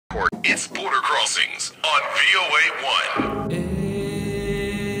It's Border Crossings on VOA 1.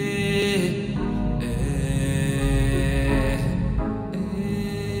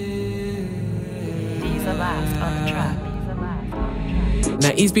 These are last on the track.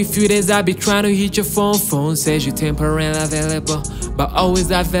 Now it's been few days I be trying to hit your phone says you temporarily available, but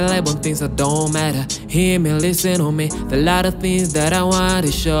always available things that don't matter. Hear me, listen to me, the lot of things that I want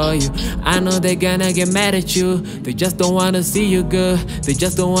to show you. I know they're gonna get mad at you, they just don't want to see you good. They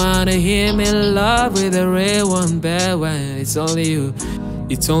just don't want to hear me love with a real one, bad one. It's only you,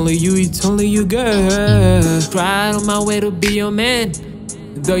 it's only you, it's only you, girl. Tried on my way to be your man,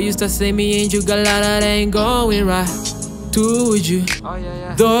 though you start saying me and you got a lot that ain't going right. Told you,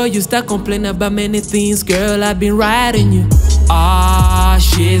 though you start complaining about many things, girl, I've been riding you. Ah,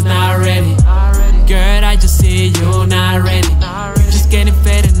 she's not ready. Girl, I just said you're not ready. You just getting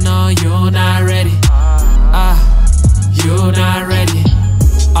fed and no, you're not ready. Ah, you're not ready.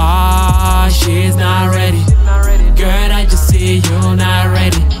 Ah, she's not ready. Girl, I just said you're not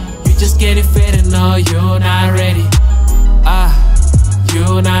ready. You just getting fed and no, you're not ready. Ah,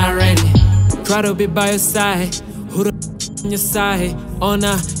 you're not ready. Try to be by your side. Who the on your side? Oh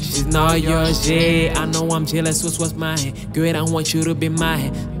nah, she's not yours, yeah. I know I'm jealous, what's mine? Girl, I want you to be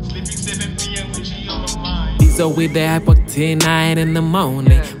mine. Sleeping 7 p.m. when she on my mind. These are with the hype 9 in the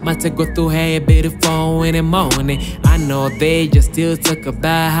morning. Must go through her beautiful in the morning. I know they just still talk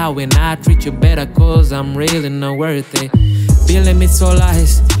about how when I treat you better, cause I'm really not worth it. Feeling me so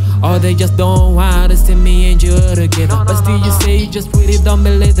lies. Or they just don't want to see me and you together. But still you say you just really don't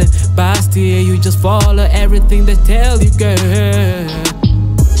believe it. But still you just follow everything they tell you, girl.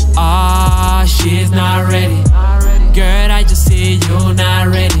 Ah, she's not ready. Girl, I just said you're not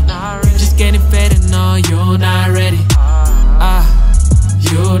ready. You just getting fed and no, you're not ready. Ah,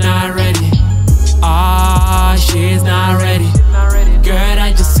 you're not ready. Ah, she's not ready. Girl,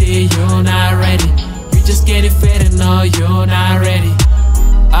 I just said you're not ready. You just getting fed and no, you're not ready.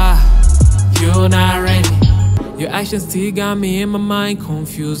 Ah, you're not ready. Your actions still got me in my mind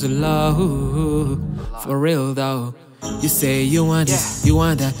confused, love. For real though. You say you want this, you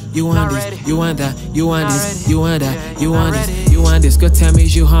want that, you want this, you want that, you want this, you want that, you want this, you want this. Go tell me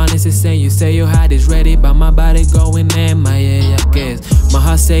you honest and say you say your heart is ready, but my body going in my I guess. My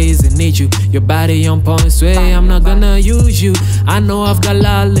heart says it need you, your body on point, swear I'm not gonna use you. I know I've got a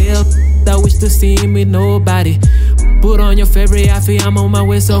lot of little that wish to see me nobody. Put on your favorite outfit, I'm on my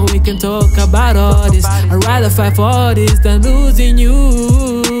way so we can talk about all this. I'd rather fight for all this than losing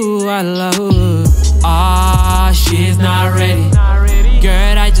you. I love her. Ah, she's not ready.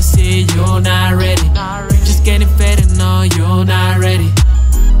 Girl, I just said you're not ready. You just getting fed and no, you're not ready.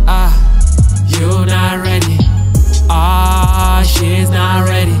 Ah, you're not ready. Ah, she's not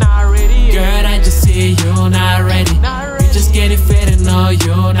ready. Girl, I just said you're not ready. You just getting fed and no,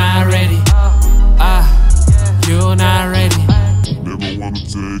 you're not ready. Ah, you're not ready. Never wanna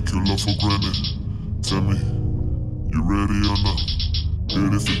take your love for granted. Tell me, you ready or not?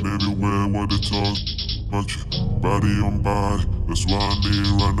 Anything, everywhere, what they talk about you. Body on body, that's why I need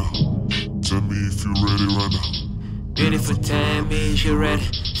right now. Tell me if you ready right now. Beautiful, tell me if you're ready.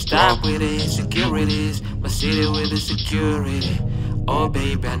 Stop with the insecurities. My city with the security. Oh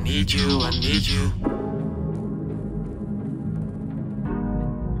baby, I need you, I need you.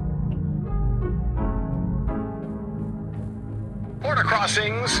 Border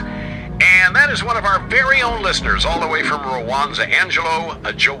Crossings, and that is one of our very own listeners, all the way from Rwanda, Angelo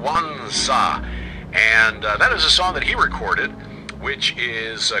Jawanzaa. And that is a song that he recorded, which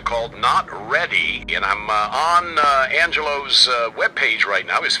is called Not Ready. And I'm on Angelo's webpage right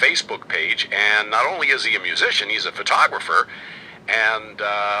now, his Facebook page. And not only is he a musician, he's a photographer, and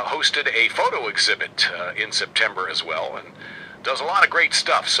hosted a photo exhibit in September as well, and does a lot of great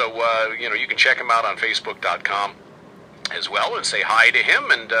stuff. So, you know, you can check him out on Facebook.com as well and say hi to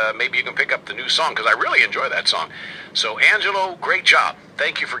him, and maybe you can pick up the new song, because I really enjoy that song. So Angelo, great job.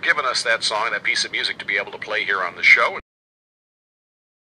 Thank you for giving us that song, that piece of music to be able to play here on the show.